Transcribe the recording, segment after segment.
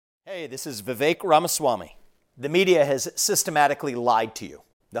Hey, this is Vivek Ramaswamy. The media has systematically lied to you.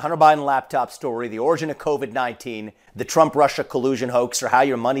 The Hunter Biden laptop story, the origin of COVID-19, the Trump-Russia collusion hoax, or how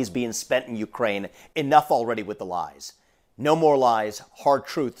your money's being spent in Ukraine. Enough already with the lies. No more lies, hard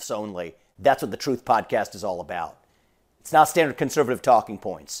truths only. That's what the Truth Podcast is all about. It's not standard conservative talking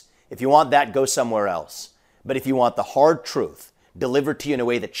points. If you want that, go somewhere else. But if you want the hard truth delivered to you in a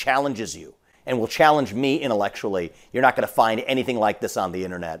way that challenges you and will challenge me intellectually, you're not going to find anything like this on the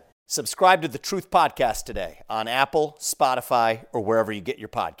internet. Subscribe to the Truth Podcast today on Apple, Spotify, or wherever you get your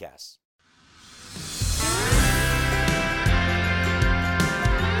podcasts.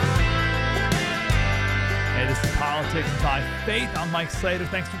 Hey, this is Politics by Faith. I'm Mike Slater.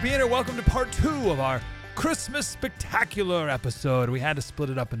 Thanks for being here. Welcome to part 2 of our Christmas Spectacular episode. We had to split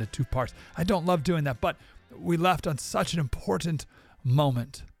it up into 2 parts. I don't love doing that, but we left on such an important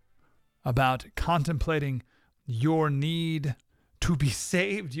moment about contemplating your need to be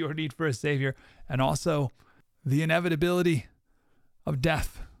saved, your need for a Savior, and also the inevitability of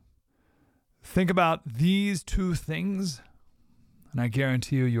death. Think about these 2 things, and I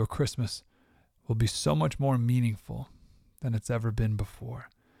guarantee you your Christmas will be so much more meaningful than it's ever been before.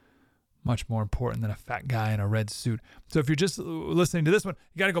 Much more important than a fat guy in a red suit. So if you're just listening to this one,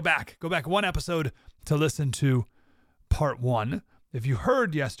 you got to go back. Go back 1 episode to listen to part 1. If you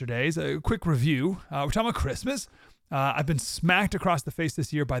heard yesterday's, a quick review. We're talking about Christmas. I've been smacked across the face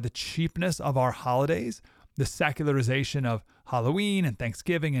this year by the cheapness of our holidays, the secularization of Halloween and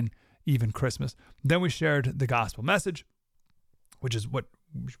Thanksgiving and even Christmas. Then we shared the gospel message, which is what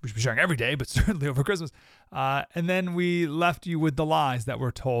we should be sharing every day, but certainly over Christmas. And then we left you with the lies that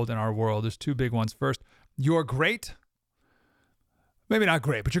we're told in our world. There's 2 big ones. First, you're great. Maybe not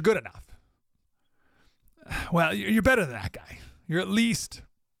great, but you're good enough. Well, you're better than that guy. You're at least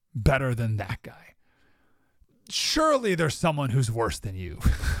better than that guy. Surely there's someone who's worse than you,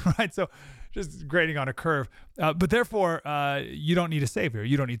 right? So just grading on a curve. But therefore, you don't need a savior.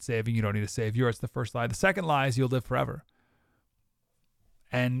 You don't need saving. You don't need a savior. It's the first lie. The second lie is you'll live forever.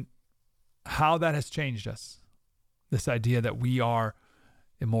 And how that has changed us. This idea that we are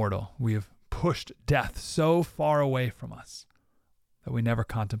immortal. We have pushed death so far away from us that we never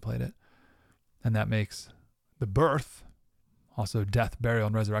contemplate it. And that makes the birth, also death, burial,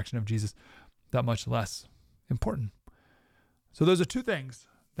 and resurrection of Jesus, that much less important. So those are 2 things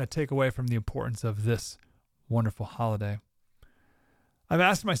that take away from the importance of this wonderful holiday. I've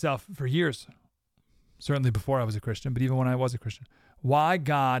asked myself for years, certainly before I was a Christian, but even when I was a Christian, why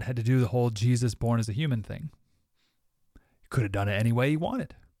God had to do the whole Jesus born as a human thing. He could have done it any way he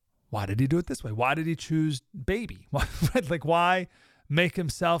wanted. Why did he do it this way? Why did he choose baby? Why make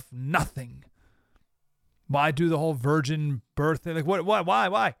himself nothing? Why do the whole virgin birth thing?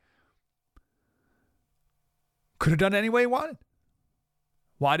 Why? Could have done it any way he wanted.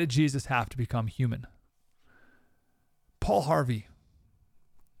 Why did Jesus have to become human? Paul Harvey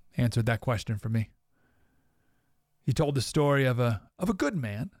answered that question for me. He told the story of a good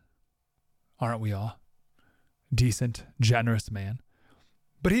man, aren't we all? Decent, generous man.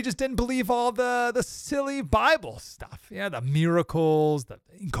 But he just didn't believe all the silly Bible stuff. Yeah, the miracles, the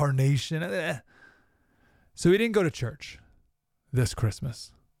incarnation. So he didn't go to church this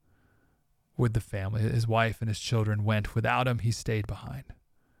Christmas with the family. His wife and his children went without him. He stayed behind,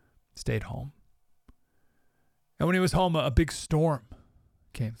 stayed home. And when he was home, a big storm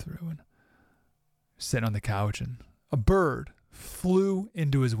came through and sitting on the couch, and a bird flew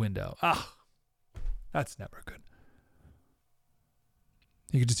into his window. That's never good.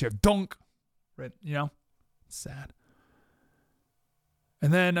 You could just hear dunk, right? Sad.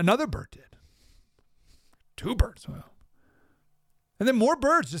 And then another bird did. 2 birds. And then more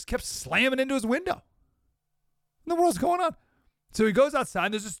birds just kept slamming into his window. What in the world's going on? So he goes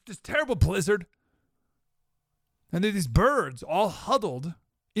outside. There's this terrible blizzard. And there are these birds all huddled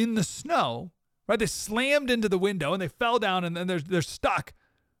in the snow. Right? They slammed into the window and they fell down, and then they're stuck,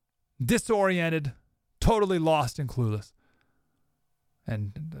 disoriented, totally lost and clueless.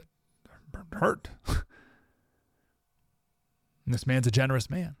 And hurt. And this man's a generous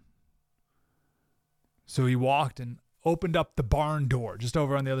man. So he walked and opened up the barn door just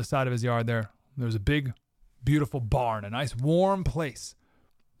over on the other side of his yard there. There was a big, beautiful barn, a nice warm place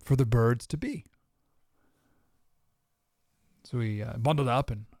for the birds to be. So he bundled up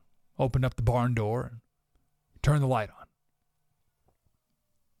and opened up the barn door and turned the light on.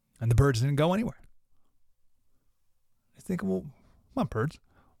 And the birds didn't go anywhere. He's thinking, well, come on, birds.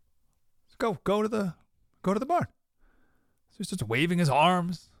 Let's go to the barn. So he's just waving his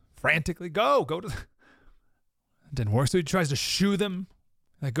arms frantically. Go to the... It didn't work. So he tries to shoo them.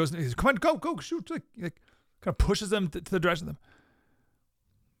 He says, come on, go, shoot. Like kind of pushes them to the direction of them.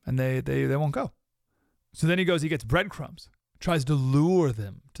 And they won't go. So then he gets breadcrumbs, tries to lure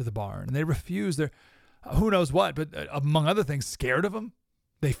them to the barn, and they refuse. They're who knows what, but among other things, scared of him.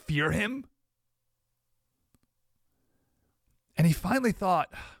 They fear him. And he finally thought,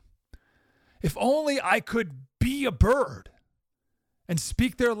 if only I could be a bird and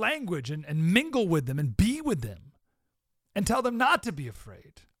speak their language and mingle with them and be with them and tell them not to be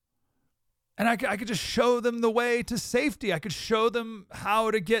afraid. And I could just show them the way to safety. I could show them how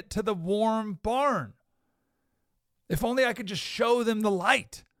to get to the warm barn. If only I could just show them the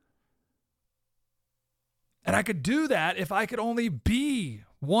light. And I could do that if I could only be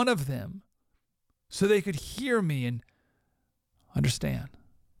one of them so they could hear me and understand.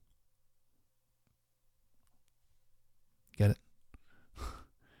 Get it?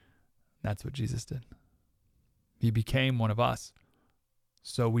 That's what Jesus did. He became one of us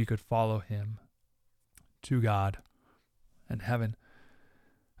so we could follow him to God and heaven.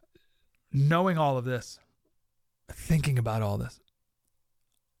 Knowing all of this, thinking about all this,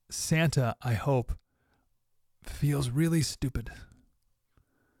 Santa, I hope, feels really stupid.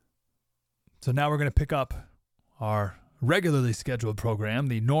 So now we're going to pick up our regularly scheduled program,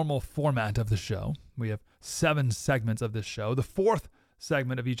 the normal format of the show. We have 7 segments of this show. The 4th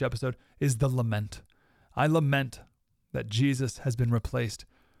segment of each episode is the lament. I lament that Jesus has been replaced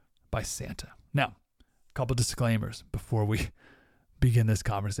by Santa. Now, a couple disclaimers before we begin this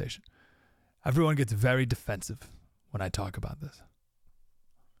conversation. Everyone gets very defensive when I talk about this.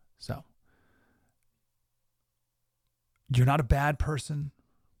 So, you're not a bad person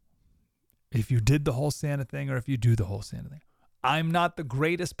if you did the whole Santa thing or if you do the whole Santa thing. I'm not the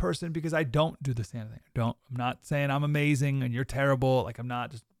greatest person because I don't do the Santa thing. I'm not saying I'm amazing and you're terrible. Like, I'm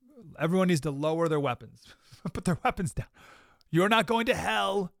not. Just everyone needs to lower their weapons. Put their weapons down. You're not going to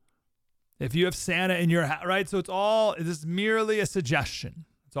hell if you have Santa in your house, right? So this is merely a suggestion.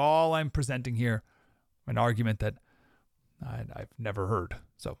 It's all I'm presenting here. An argument that I've never heard.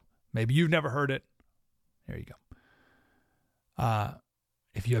 So maybe you've never heard it. There you go.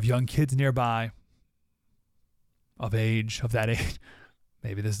 If you have young kids nearby of that age,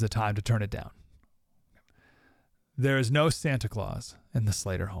 maybe this is the time to turn it down. There is no Santa Claus in the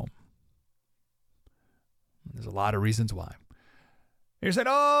Slater home. There's a lot of reasons why. You're saying,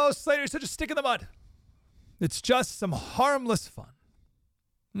 oh, Slater, you're such a stick in the mud. It's just some harmless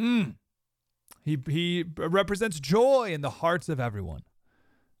fun. He represents joy in the hearts of everyone.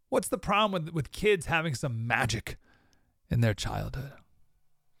 What's the problem with kids having some magic in their childhood?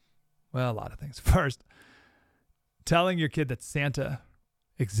 Well, a lot of things. First, telling your kid that Santa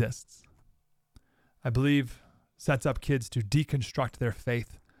exists, I believe, sets up kids to deconstruct their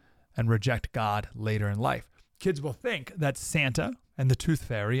faith and reject God later in life. Kids will think that Santa and the Tooth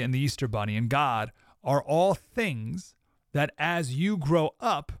Fairy and the Easter Bunny and God are all things that as you grow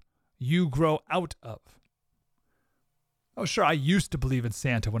up, you grow out of. Oh, sure, I used to believe in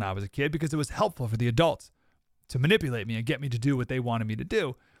Santa when I was a kid because it was helpful for the adults to manipulate me and get me to do what they wanted me to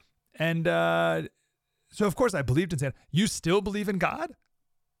do. And so, of course, I believed in Santa. You still believe in God?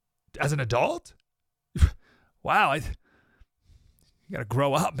 As an adult? Wow, you got to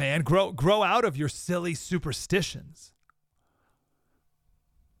grow up, man. Grow out of your silly superstitions.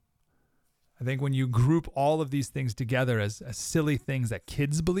 I think when you group all of these things together as silly things that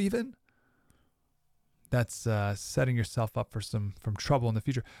kids believe in, that's setting yourself up for some trouble in the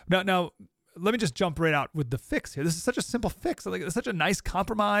future. Now, let me just jump right out with the fix here. This is such a simple fix. Like, it's such a nice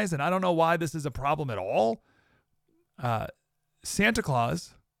compromise, and I don't know why this is a problem at all. Santa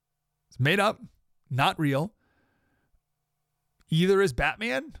Claus is made up, not real. Either is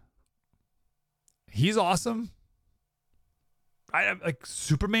Batman. He's awesome. Like,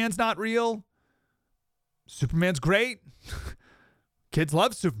 Superman's not real. Superman's great. Kids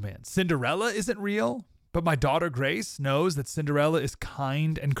love Superman. Cinderella isn't real, but my daughter Grace knows that Cinderella is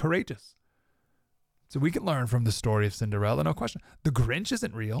kind and courageous. So we can learn from the story of Cinderella, no question. The Grinch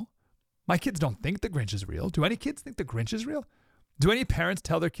isn't real. My kids don't think the Grinch is real. Do any kids think the Grinch is real? Do any parents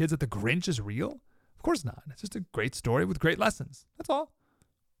tell their kids that the Grinch is real? Of course not. It's just a great story with great lessons. That's all.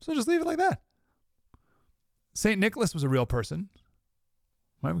 So just leave it like that. St. Nicholas was a real person.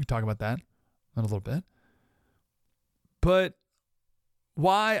 Right, we can talk about that in a little bit. But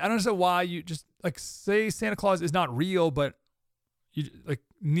why? I don't understand why you just say Santa Claus is not real, but you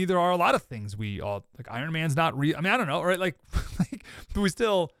neither are a lot of things we all Iron Man's not real. I mean, I don't know, right? But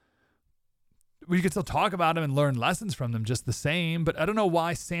we could still talk about him and learn lessons from them just the same. But I don't know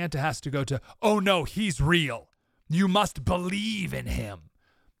why Santa has to go to, oh no, he's real. You must believe in him.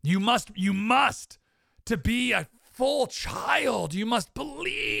 You must, to be a full child, you must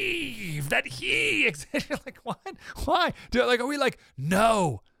believe that he exists. Like, what? Why? Are we like,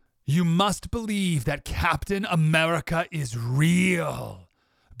 no, You must believe that Captain America is real.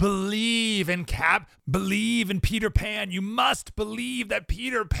 Believe in Peter Pan. You must believe that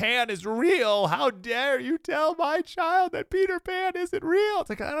Peter Pan is real. How dare you tell my child that Peter Pan isn't real? It's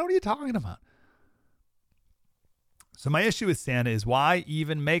like, I don't know what are you talking about. So my issue with Santa is, why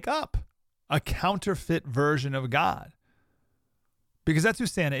even make up a counterfeit version of God? Because that's who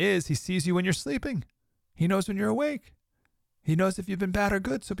Santa is. He sees you when you're sleeping. He knows when you're awake. He knows if you've been bad or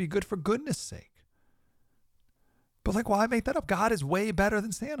good, so be good for goodness sake. But like, why make that up? God is way better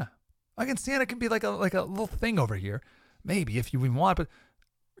than Santa. Again, Santa can be like a little thing over here, maybe if you even want, but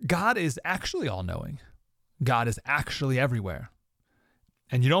God is actually all-knowing. God is actually everywhere.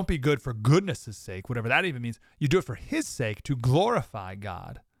 And you don't be good for goodness' sake, whatever that even means. You do it for his sake, to glorify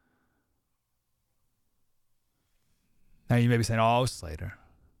God. Now you may be saying, oh, Slater,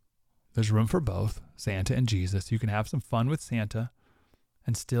 there's room for both, Santa and Jesus. You can have some fun with Santa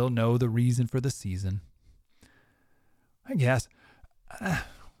and still know the reason for the season. I guess.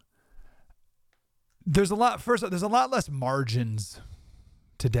 There's a lot less margins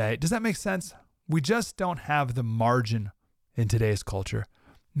today. Does that make sense? We just don't have the margin in today's culture.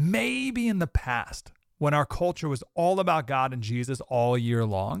 Maybe in the past, when our culture was all about God and Jesus all year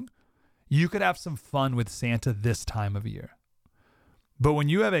long, you could have some fun with Santa this time of year. But when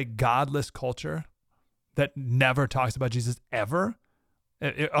you have a godless culture that never talks about Jesus ever,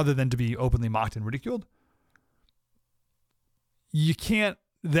 other than to be openly mocked and ridiculed, you can't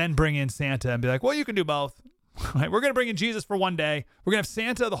then bring in Santa and be like, well, you can do both. Right? We're going to bring in Jesus for one day. We're going to have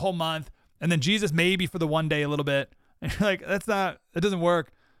Santa the whole month, and then Jesus maybe for the one day a little bit. And you're like, that doesn't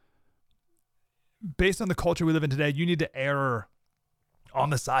work. Based on the culture we live in today, you need to err on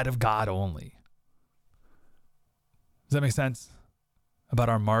the side of God only. Does that make sense? About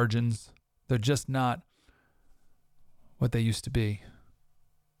our margins. They're just not what they used to be.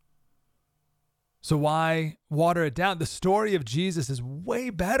 So why water it down? The story of Jesus is way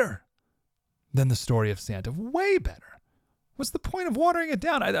better than the story of Santa. Way better. What's the point of watering it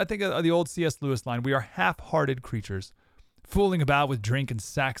down? I think of the old C.S. Lewis line, we are half-hearted creatures, fooling about with drink and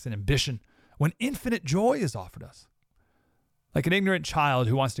sex and ambition when infinite joy is offered us. Like an ignorant child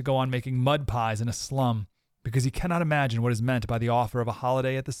who wants to go on making mud pies in a slum because he cannot imagine what is meant by the offer of a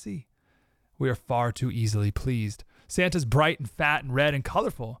holiday at the sea. We are far too easily pleased. Santa's bright and fat and red and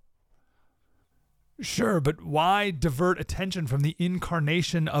colorful. Sure, but why divert attention from the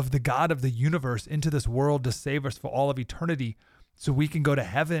incarnation of the God of the universe into this world to save us for all of eternity so we can go to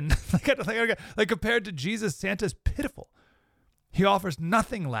heaven? Like compared to Jesus, Santa's pitiful. He offers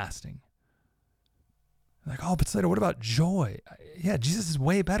nothing lasting. Like, oh, but Slater, what about joy? Yeah, Jesus is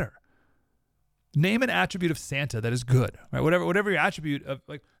way better. Name an attribute of Santa that is good, right? Whatever your attribute of,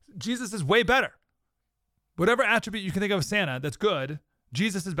 like, Jesus is way better. Whatever attribute you can think of Santa that's good,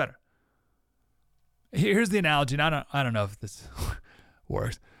 Jesus is better. Here's the analogy, and I don't know if this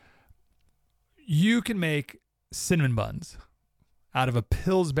works. You can make cinnamon buns out of a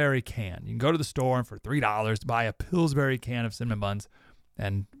Pillsbury can. You can go to the store and for $3 buy a Pillsbury can of cinnamon buns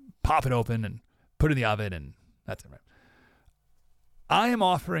and pop it open and put it in the oven, and that's it. Right? I am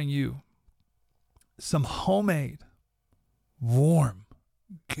offering you some homemade, warm,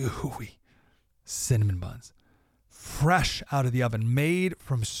 gooey cinnamon buns, fresh out of the oven, made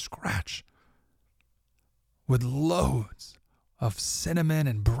from scratch, with loads of cinnamon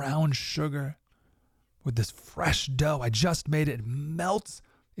and brown sugar, with this fresh dough. I just made it. It melts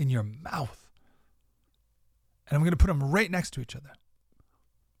in your mouth. And I'm going to put them right next to each other.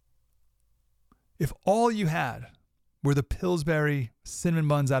 If all you had were the Pillsbury cinnamon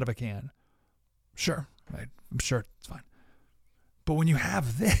buns out of a can, sure, right? I'm sure it's fine. But when you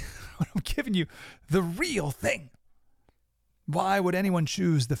have this, when I'm giving you the real thing, why would anyone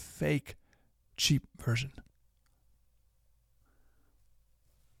choose the fake, cheap version?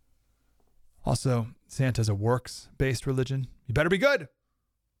 Also, Santa's a works-based religion. You better be good.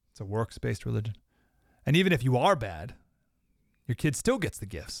 It's a works-based religion. And even if you are bad, your kid still gets the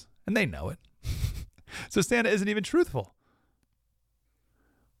gifts, and they know it. So Santa isn't even truthful.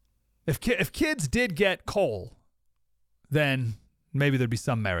 If kids did get coal, then maybe there'd be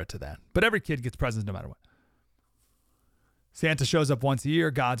some merit to that. But every kid gets presents no matter what. Santa shows up once a year.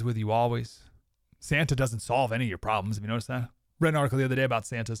 God's with you always. Santa doesn't solve any of your problems. Have you noticed that? Read an article the other day about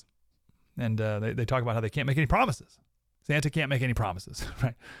Santas. And they talk about how they can't make any promises. Santa can't make any promises,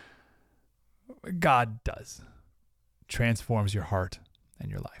 right? God does. Transforms your heart and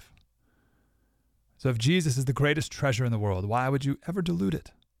your life. So if Jesus is the greatest treasure in the world, why would you ever dilute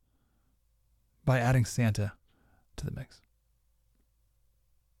it by adding Santa to the mix?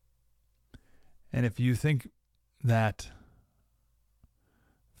 And if you think that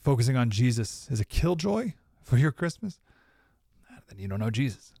focusing on Jesus is a killjoy for your Christmas, then you don't know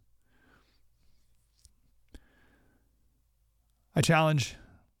Jesus. I challenge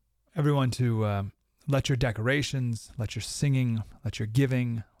everyone to let your decorations, let your singing, let your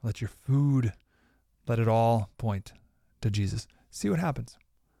giving, let your food, let it all point to Jesus. See what happens.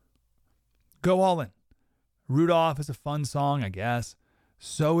 Go all in. Rudolph is a fun song, I guess.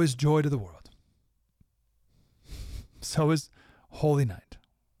 So is Joy to the World. So is Holy Night.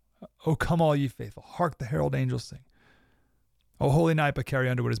 Oh, come all ye faithful. Hark the herald angels sing. Oh, Holy Night by Carrie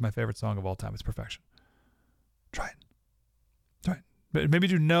Underwood is my favorite song of all time. It's perfection. Try it. Try it. But maybe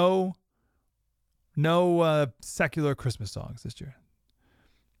do no secular Christmas songs this year.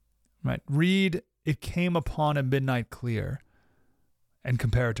 Right? Read It Came Upon a Midnight Clear and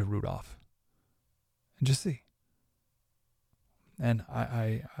compare it to Rudolph. And just see. And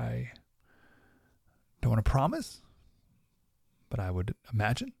I don't want to promise, but I would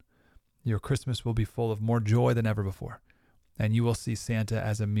imagine your Christmas will be full of more joy than ever before. And you will see Santa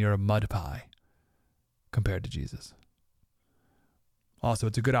as a mere mud pie compared to Jesus. Also,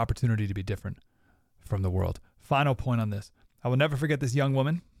 it's a good opportunity to be different from the world. Final point on this. I will never forget this young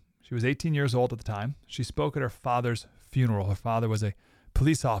woman. She was 18 years old at the time. She spoke at her father's funeral. Her father was a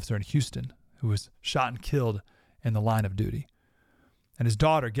police officer in Houston who was shot and killed in the line of duty. And his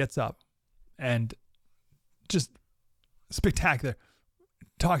daughter gets up and just spectacular,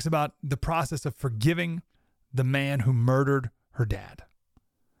 talks about the process of forgiving the man who murdered her dad.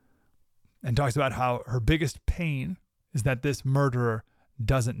 And talks about how her biggest pain is that this murderer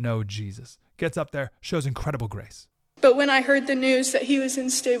doesn't know Jesus. Gets up there, shows incredible grace. But when I heard the news that he was in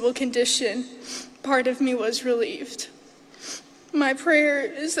stable condition, part of me was relieved. My prayer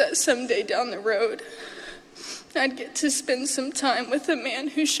is that someday down the road, I'd get to spend some time with the man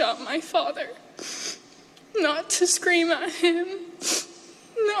who shot my father. Not to scream at him,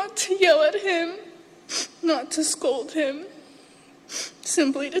 not to yell at him, not to scold him,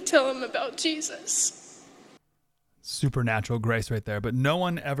 simply to tell him about Jesus. Supernatural grace right there. But no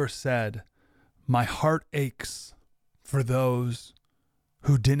one ever said, my heart aches for those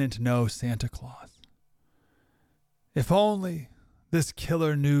who didn't know Santa Claus. If only this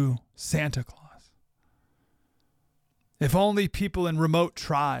killer knew Santa Claus. If only people in remote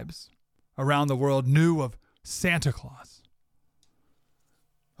tribes around the world knew of Santa Claus.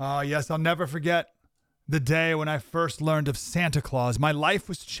 Oh, yes, I'll never forget the day when I first learned of Santa Claus. My life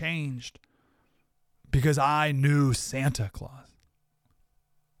was changed because I knew Santa Claus.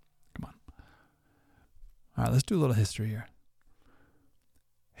 Come on. All right, let's do a little history here.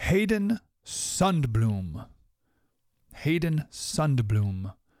 Hayden Sundblom. Hayden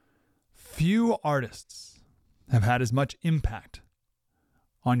Sundblom. Few artists have had as much impact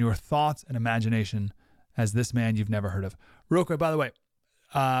on your thoughts and imagination as this man you've never heard of. Real quick, by the way,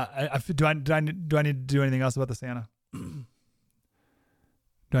 do I need to do anything else about the Santa? Do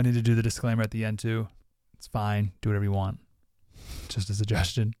I need to do the disclaimer at the end too? It's fine. Do whatever you want. Just a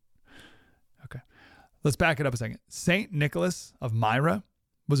suggestion. Okay. Let's back it up a second. Saint Nicholas of Myra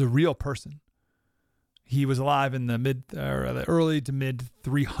was a real person. He was alive in the early to mid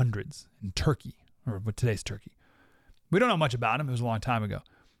 300s in Turkey, or today's Turkey. We don't know much about him. It was a long time ago.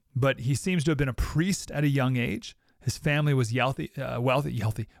 But he seems to have been a priest at a young age. His family was wealthy,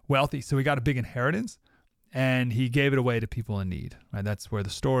 so he got a big inheritance, and he gave it away to people in need. Right? That's where the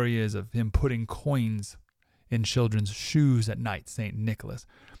story is of him putting coins in children's shoes at night, St. Nicholas.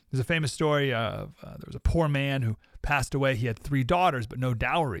 There's a famous story of there was a poor man who passed away. He had 3 daughters, but no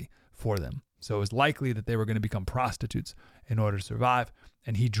dowry for them. So it was likely that they were going to become prostitutes in order to survive,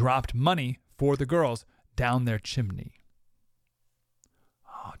 and he dropped money for the girls down their chimney.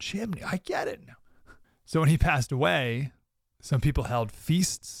 Oh, chimney, I get it now. So when he passed away, some people held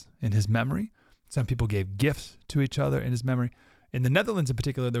feasts in his memory. Some people gave gifts to each other in his memory. In the Netherlands in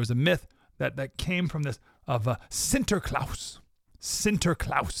particular, there was a myth that came from this of Sinterklaas.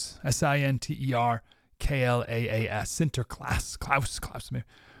 Sinterklaas, Sinterklaas, Sinterklaas, Klaus.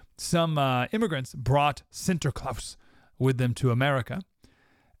 Some immigrants brought Sinterklaas with them to America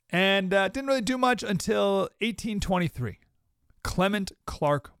and didn't really do much until 1823. Clement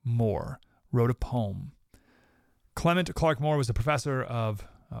Clark Moore wrote a poem. Clement Clark Moore was a professor of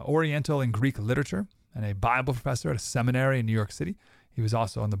Oriental and Greek literature and a Bible professor at a seminary in New York City. He was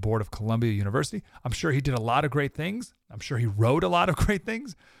also on the board of Columbia University. I'm sure he did a lot of great things. I'm sure he wrote a lot of great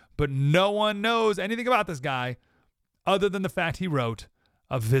things, but no one knows anything about this guy other than the fact he wrote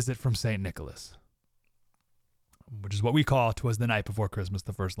A Visit from St. Nicholas, which is what we call 'Twas the Night Before Christmas,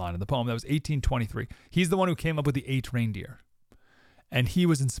 the first line of the poem. That was 1823. He's the one who came up with the 8 reindeer. And he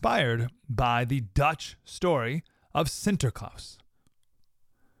was inspired by the Dutch story of Sinterklaas.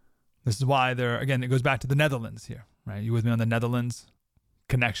 This is why again, it goes back to the Netherlands here, right? You with me on the Netherlands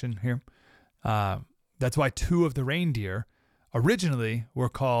connection here? That's why two of the reindeer originally were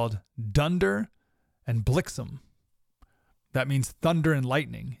called Dunder and Bliksem. That means thunder and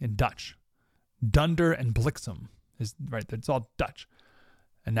lightning in Dutch. Dunder and Bliksem is right. It's all Dutch.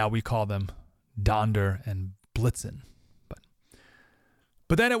 And now we call them Donder and Blitzen.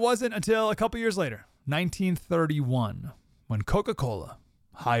 But then it wasn't until a couple years later, 1931, when Coca-Cola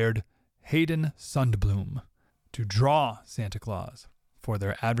hired Hayden Sundblom to draw Santa Claus for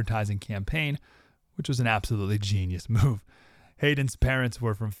their advertising campaign, which was an absolutely genius move. Hayden's parents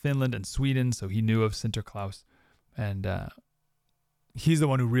were from Finland and Sweden, so he knew of Sinterklaas. And he's the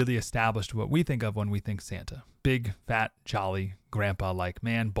one who really established what we think of when we think Santa. Big, fat, jolly, grandpa-like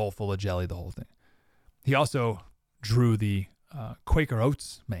man, bowl full of jelly, the whole thing. He also drew the Quaker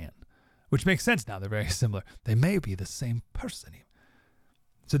Oats man, which makes sense now. They're very similar. They may be the same person.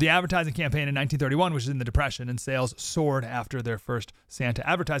 So the advertising campaign in 1931, which is in the Depression, and sales soared after their first Santa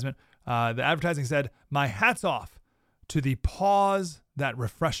advertisement. The advertising said, "My hat's off to the pause that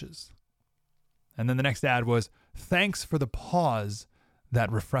refreshes." And then the next ad was, "Thanks for the pause that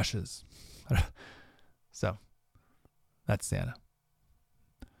refreshes." So that's Santa.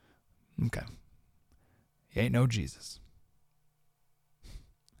 Okay. He ain't no Jesus.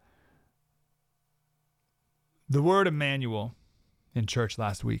 The word Emmanuel in church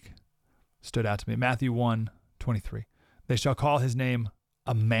last week stood out to me. Matthew 1:23. They shall call his name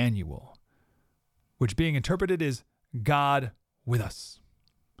Emmanuel, which being interpreted is God with us.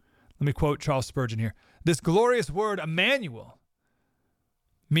 Let me quote Charles Spurgeon here. This glorious word Emmanuel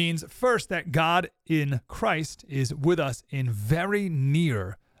means first that God in Christ is with us in very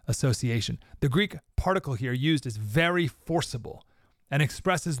near association. The Greek particle here used is very forcible and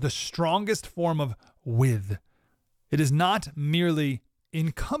expresses the strongest form of with. It is not merely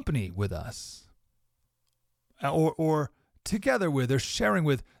in company with us or together with or sharing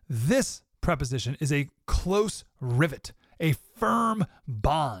with. This preposition is a close rivet, a firm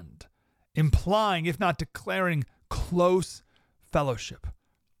bond, implying, if not declaring, close fellowship.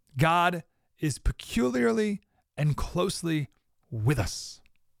 God is peculiarly and closely with us.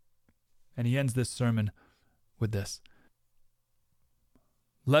 And he ends this sermon with this.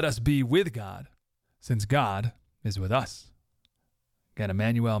 Let us be with God, since God is with us. Again,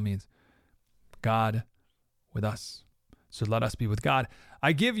 Emmanuel means God with us. So let us be with God.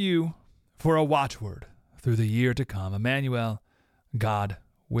 I give you for a watchword through the year to come, Emmanuel, God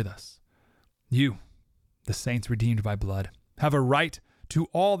with us. You, the saints redeemed by blood, have a right to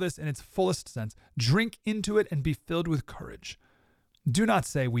all this in its fullest sense. Drink into it and be filled with courage. Do not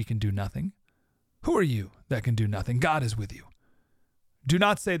say we can do nothing. Who are you that can do nothing? God is with you. Do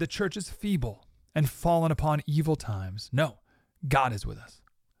not say the church is feeble and fallen upon evil times. No, God is with us.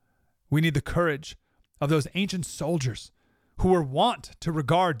 We need the courage of those ancient soldiers who were wont to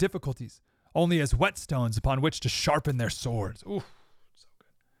regard difficulties only as whetstones upon which to sharpen their swords. Ooh, so good.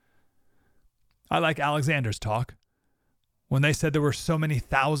 I like Alexander's talk. When they said there were so many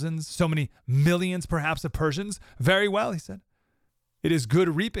thousands, so many millions perhaps of Persians, very well, he said, it is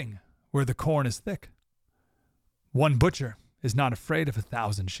good reaping where the corn is thick. One butcher is not afraid of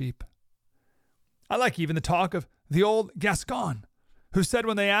 1,000 sheep. I like even the talk of the old Gascon, who said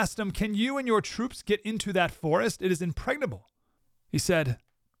when they asked him, can you and your troops get into that forest? It is impregnable. He said,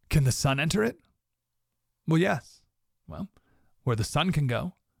 can the sun enter it? Well, yes. Well, where the sun can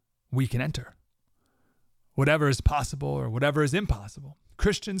go, we can enter. Whatever is possible or whatever is impossible,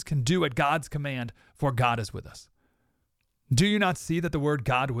 Christians can do at God's command, for God is with us. Do you not see that the word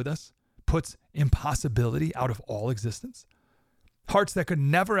God with us puts impossibility out of all existence? Hearts that could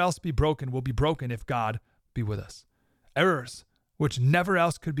never else be broken will be broken if God be with us. Errors which never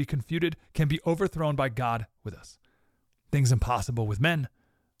else could be confuted can be overthrown by God with us. Things impossible with men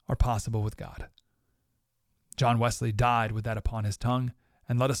are possible with God. John Wesley died with that upon his tongue,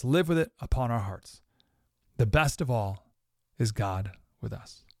 and let us live with it upon our hearts. The best of all is God with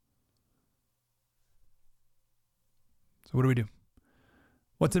us. So what do we do?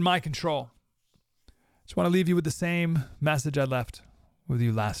 What's in my control? I just want to leave you with the same message I left with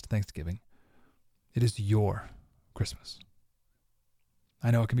you last Thanksgiving. It is your Christmas.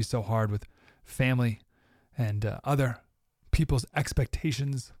 I know it can be so hard with family and other people's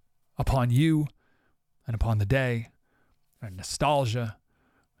expectations upon you and upon the day, and nostalgia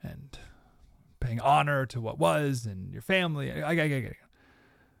and paying honor to what was and your family. I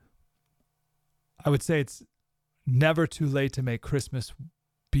would say it's never too late to make Christmas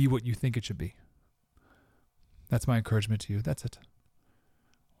be what you think it should be. That's my encouragement to you. That's it.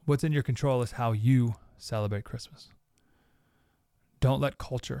 What's in your control is how you celebrate Christmas. Don't let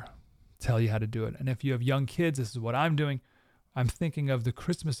culture tell you how to do it. And if you have young kids, this is what I'm doing. I'm thinking of the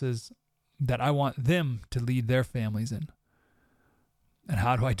Christmases that I want them to lead their families in. And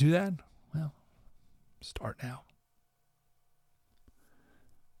how do I do that? Well, start now.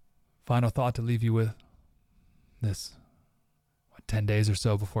 Final thought to leave you with this, 10 days or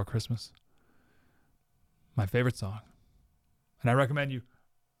so before Christmas. My favorite song. And I recommend you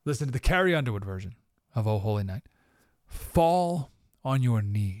listen to the Carrie Underwood version of Oh Holy Night. Fall on your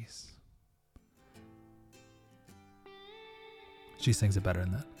knees. She sings it better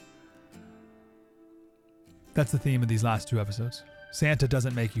than that. That's the theme of these last 2 episodes. Santa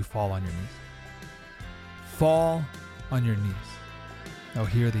doesn't make you fall on your knees. Fall on your knees. Oh,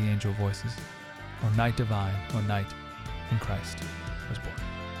 hear the angel voices. Oh, night divine, oh, night when Christ was born.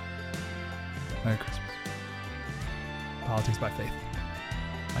 Merry Christmas. Politics by Faith.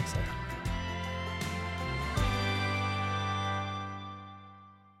 Mike Slater.